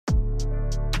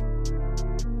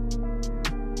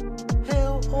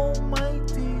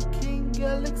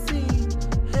Galaxy.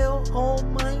 Hail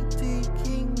almighty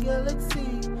King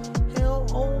Galaxy. Hail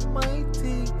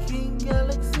almighty King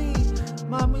Galaxy.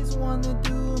 Mommies wanna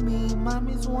do me,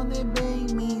 mommies wanna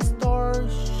bang me.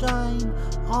 Stars shine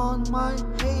on my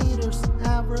haters.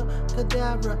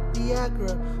 Abracadabra,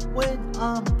 Viagra. When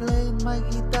I'm playing my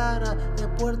guitarra de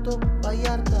Puerto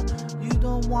Vallarta. You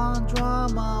don't want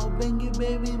drama, I'll bang you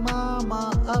baby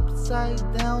mama. Upside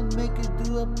down, make you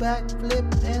do a backflip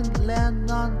and land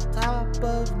on top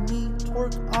of me.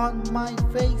 Twerk on my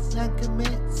face and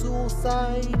commit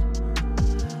suicide.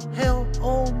 Hail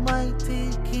almighty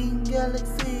King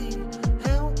Galaxy.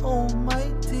 Hail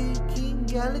almighty King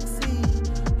Galaxy.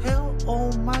 Hail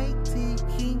almighty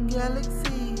King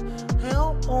Galaxy.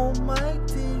 Hail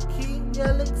almighty King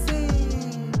Galaxy.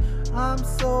 I'm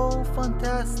so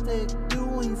fantastic,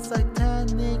 doing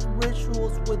satanic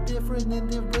rituals with different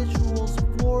individuals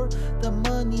for the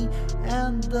money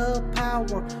and the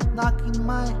power, knocking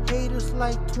my haters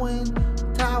like twin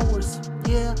towers.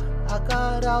 Yeah, I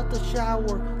got out the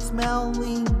shower,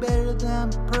 smelling better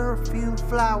than perfume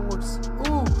flowers.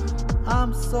 Ooh,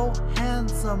 I'm so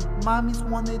handsome, mommies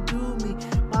wanna do me,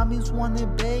 mommies wanna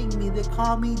bang me, they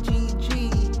call me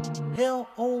GG. Hail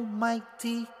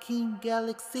almighty King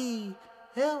Galaxy.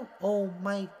 Hail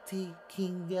almighty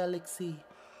King Galaxy.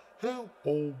 Hail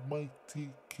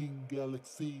almighty King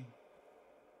Galaxy.